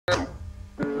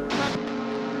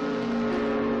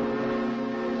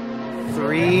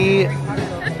3,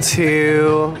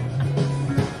 2.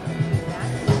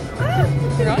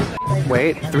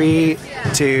 Wait, 3,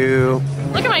 2.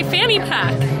 Look at my fanny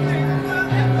pack.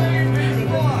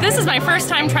 This is my first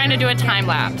time trying to do a time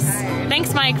lapse.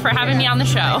 Thanks, Mike, for having me on the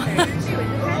show.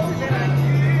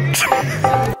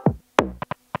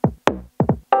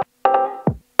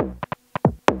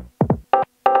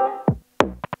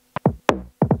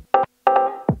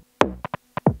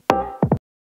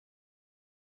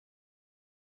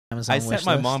 I sent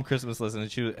my mom Christmas list,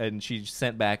 and she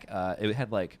sent back. It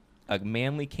had like a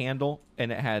manly candle,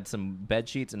 and it had some bed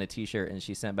sheets and a T-shirt, and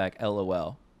she sent back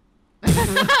LOL.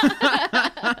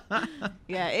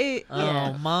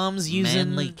 Oh, mom's using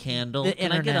manly candle.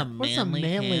 Can I get a What's a manly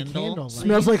candle? candle?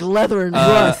 Smells like leather and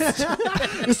rust.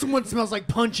 This one smells like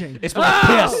punching. It smells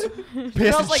like piss.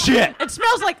 Piss and shit. It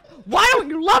smells like, why don't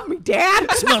you love me, Dad?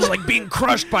 It smells like being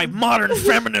crushed by modern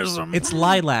feminism. It's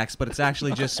lilacs, but it's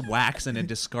actually just wax in a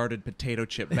discarded potato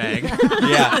chip bag.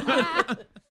 Yeah.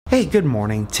 Hey, good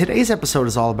morning. Today's episode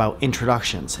is all about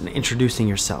introductions and introducing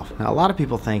yourself. Now, a lot of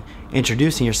people think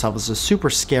introducing yourself is a super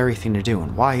scary thing to do,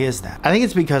 and why is that? I think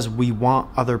it's because we want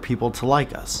other people to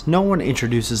like us. No one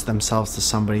introduces themselves to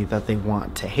somebody that they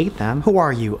want to hate them. Who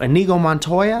are you, Inigo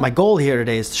Montoya? My goal here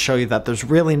today is to show you that there's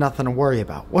really nothing to worry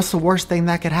about. What's the worst thing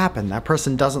that could happen? That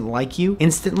person doesn't like you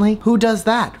instantly? Who does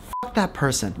that? Fuck that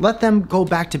person. Let them go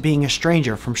back to being a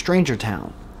stranger from Stranger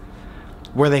Town,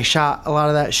 where they shot a lot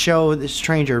of that show, The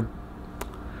Stranger.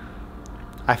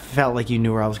 I felt like you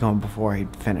knew where I was going before he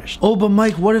finished. Oh, but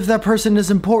Mike, what if that person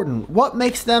is important? What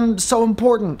makes them so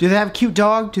important? Do they have a cute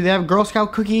dog? Do they have a Girl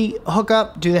Scout cookie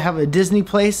hookup? Do they have a Disney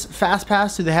place fast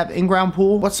pass? Do they have in-ground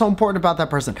pool? What's so important about that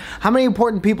person? How many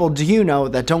important people do you know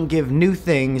that don't give new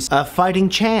things a fighting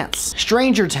chance?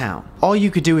 Stranger Town. All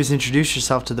you could do is introduce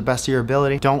yourself to the best of your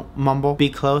ability. Don't mumble. Be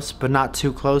close, but not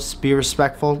too close. Be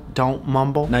respectful. Don't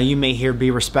mumble. Now you may hear be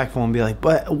respectful and be like,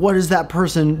 but what has that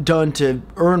person done to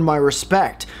earn my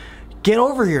respect? Get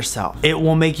over yourself. It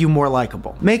will make you more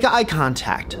likable. Make eye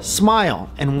contact,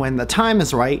 smile, and when the time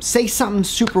is right, say something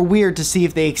super weird to see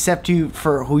if they accept you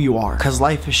for who you are. Because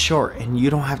life is short and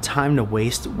you don't have time to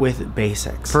waste with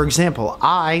basics. For example,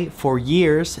 I, for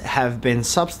years, have been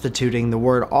substituting the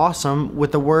word awesome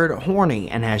with the word horny,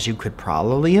 and as you could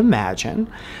probably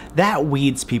imagine, that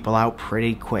weeds people out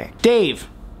pretty quick. Dave,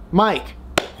 Mike,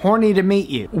 horny to meet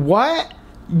you. What?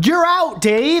 You're out,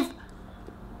 Dave!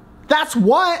 That's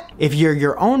what? If you're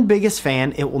your own biggest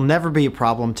fan, it will never be a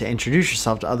problem to introduce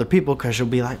yourself to other people because you'll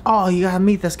be like, oh, you gotta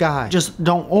meet this guy. Just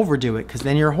don't overdo it because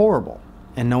then you're horrible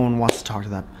and no one wants to talk to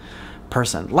that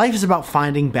person. Life is about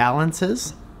finding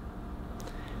balances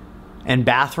and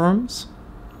bathrooms,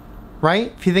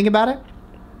 right? If you think about it.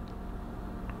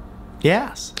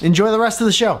 Yes. Enjoy the rest of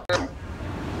the show.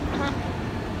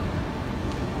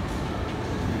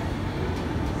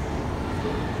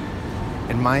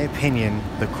 In my opinion,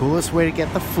 the coolest way to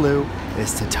get the flu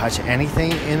is to touch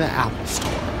anything in the Apple Store.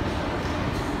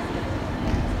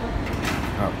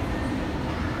 Oh.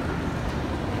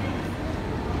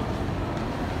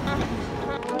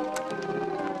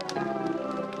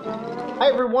 Hi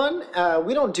everyone,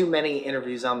 we don't do many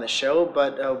interviews on this show,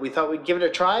 but we thought we'd give it a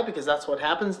try because that's what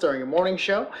happens during a morning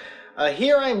show.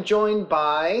 Here I'm joined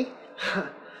by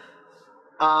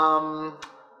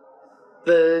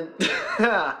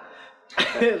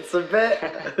it's a bit,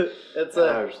 it's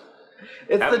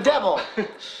the devil.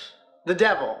 The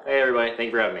devil. Hey everybody, thank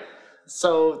you for having me.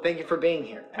 So thank you for being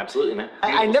here. Absolutely, man.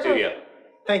 I never, studio.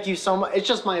 Thank you so much. It's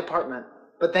just my apartment,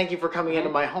 but thank you for coming into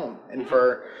my home and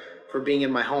for being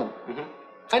in my home.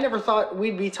 I never thought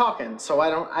we'd be talking, so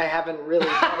I haven't really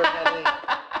covered any.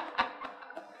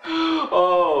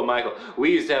 Oh, Michael,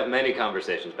 we used to have many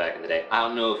conversations back in the day. I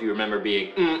don't know if you remember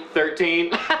being 13.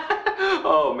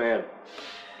 Oh man.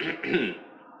 I'm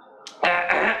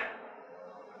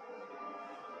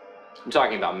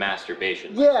talking about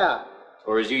masturbation. Yeah.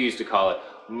 Or as you used to call it,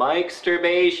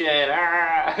 Mike-sturbation.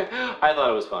 I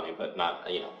thought it was funny, but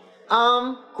not, you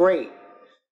know. Great.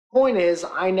 Point is,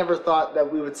 I never thought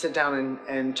that we would sit down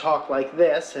and talk like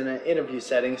this in an interview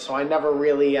setting, so I never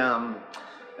really, I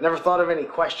never thought of any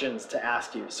questions to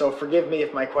ask you. So forgive me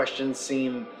if my questions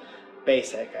seem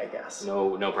basic, I guess.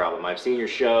 No problem. I've seen your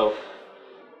show.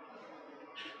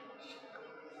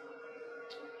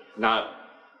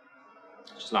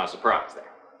 Just not a surprise there.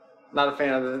 Not a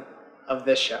fan of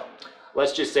this show.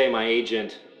 Let's just say my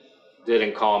agent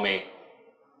didn't call me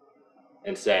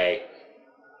and say,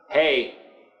 hey,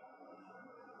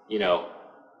 you know,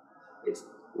 it's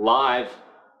live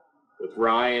with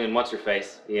Ryan and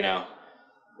what's-her-face, you know.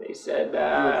 They said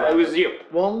it was you.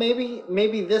 Well,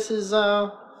 maybe this is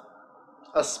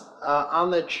us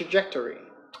on the trajectory,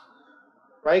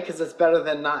 right? Because it's better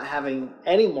than not having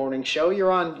any morning show.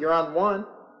 You're on one.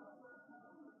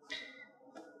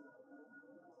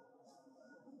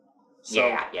 So,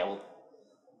 yeah.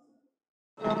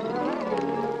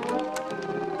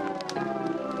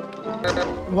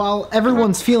 While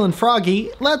everyone's feeling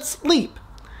froggy, let's leap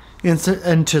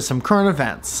into some current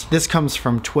events. This comes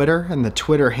from Twitter and the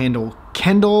Twitter handle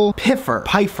Kendall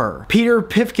Pfeiffer, Peter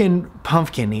Pifkin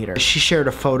Pumpkin Eater. She shared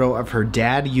a photo of her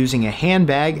dad using a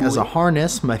handbag as a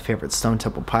harness, my favorite Stone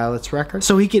Temple Pilots record,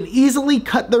 so he could easily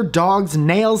cut their dog's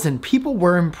nails, and people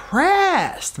were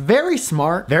impressed. Very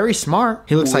smart, very smart.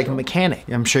 He looks like a mechanic.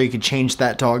 I'm sure you could change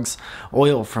that dog's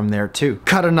oil from there too.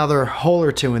 Cut another hole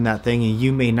or two in that thing and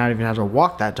you may not even have to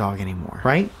walk that dog anymore,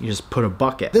 right? You just put a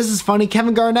bucket. This is funny.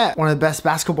 Kevin Garnett, one of the best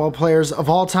basketball players of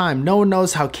all time. No one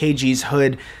knows how KG's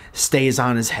hood stays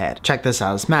on his head. Check this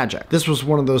out, it's magic. This was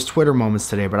one of those Twitter moments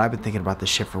today, but I've been thinking about this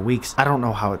shit for weeks. I don't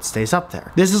know how it stays up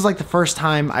there. This is like the first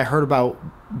time I heard about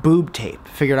boob tape,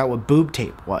 figured out what boob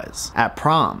tape was at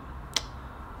prom.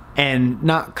 And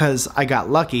not because I got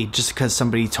lucky, just because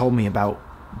somebody told me about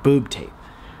boob tape,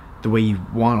 the way you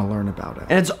want to learn about it.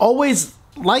 And it's always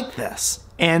like this.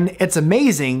 And it's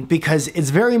amazing because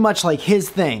it's very much like his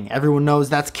thing. Everyone knows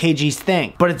that's KG's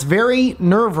thing. But it's very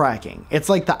nerve-wracking. It's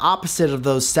like the opposite of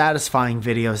those satisfying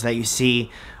videos that you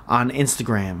see on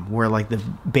Instagram where like the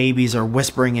babies are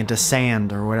whispering into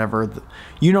sand or whatever.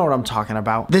 You know what I'm talking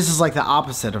about. This is like the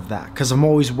opposite of that because I'm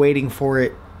always waiting for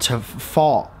it to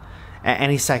fall at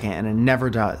any second and it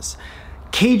never does.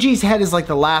 KG's head is like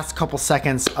the last couple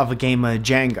seconds of a game of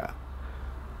Jenga.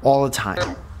 All the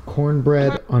time.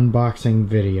 Cornbread unboxing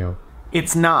video.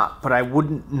 It's not, but I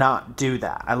wouldn't not do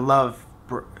that. I love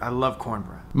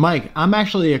cornbread. Mike, I'm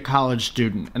actually a college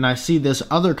student, and I see this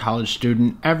other college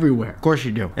student everywhere. Of course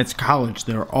you do. It's college.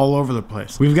 They're all over the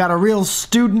place. We've got a real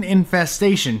student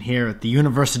infestation here at the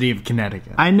University of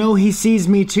Connecticut. I know he sees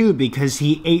me too because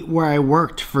he ate where I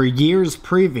worked for years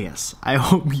previous. I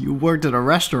hope you worked at a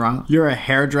restaurant. You're a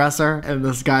hairdresser, and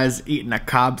this guy's eating a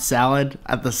Cobb salad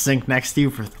at the sink next to you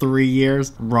for 3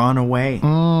 years. Run away.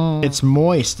 It's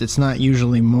moist. It's not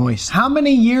usually moist. How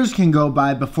many years can go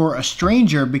by before a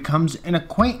stranger becomes an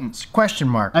acquaintance? Question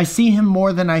mark. I see him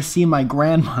more than I see my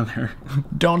grandmother.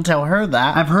 Don't tell her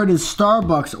that. I've heard his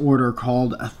Starbucks order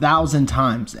called 1,000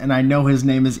 times, and I know his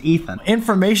name is Ethan.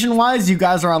 Information-wise, you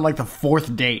guys are on like the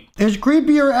 4th date. It's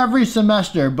creepier every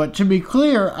semester, but to be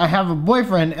clear, I have a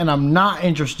boyfriend and I'm not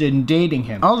interested in dating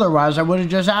him. Otherwise, I would have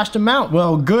just asked him out.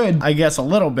 Well, good, I guess a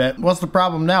little bit. What's the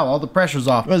problem now? All the pressure's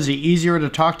off. Was he easier to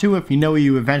talk to if you know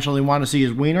you eventually want to see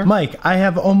his wiener? Mike, I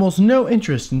have almost no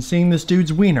interest in seeing this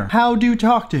dude's wiener. How do you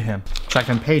talk to him?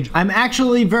 Second page. I'm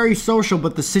actually very social,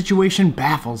 but the situation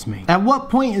baffles me. At what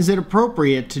point is it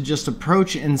appropriate to just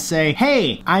approach and say,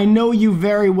 hey, I know you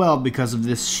very well because of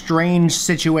this strange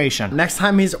situation. Next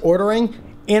time he's ordering,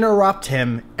 interrupt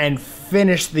him and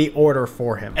finish the order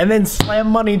for him. And then slam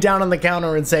money down on the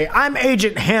counter and say, I'm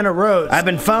Agent Hannah Rose. I've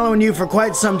been following you for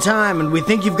quite some time and we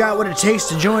think you've got what it takes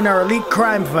to join our elite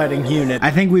crime fighting unit.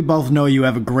 I think we both know you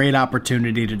have a great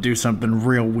opportunity to do something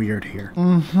real weird here.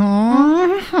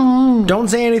 Don't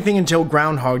say anything until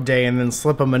Groundhog Day and then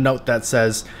slip him a note that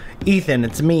says, Ethan,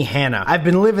 it's me, Hannah. I've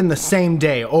been living the same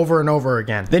day over and over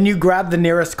again. Then you grab the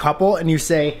nearest couple and you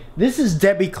say, this is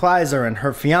Debbie Kleiser and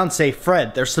her fiance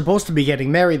Fred. They're supposed to be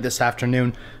getting married this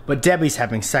afternoon, but Debbie's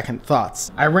having second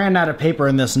thoughts. I ran out of paper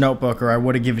in this notebook or I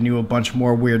would have given you a bunch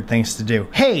more weird things to do.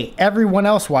 Hey, everyone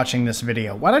else watching this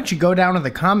video, why don't you go down to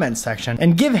the comment section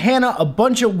and give Hannah a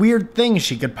bunch of weird things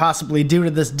she could possibly do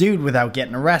to this dude without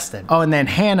getting arrested. Oh, and then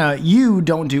Hannah, you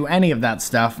don't do any of that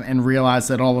stuff and realize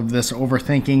that all of this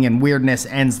overthinking and weirdness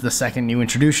ends the second you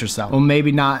introduce yourself. Well,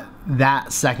 maybe not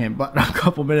that second, but a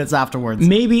couple minutes afterwards.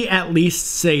 Maybe at least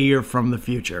say you're from the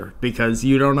future, because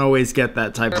you don't always get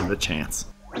that type of a chance.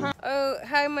 Oh,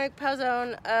 hi Mike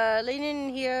Palzone. Leaning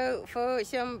here for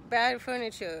some bad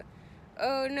furniture.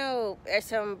 Oh no,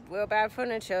 some real bad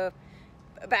furniture.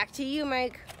 Back to you,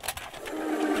 Mike.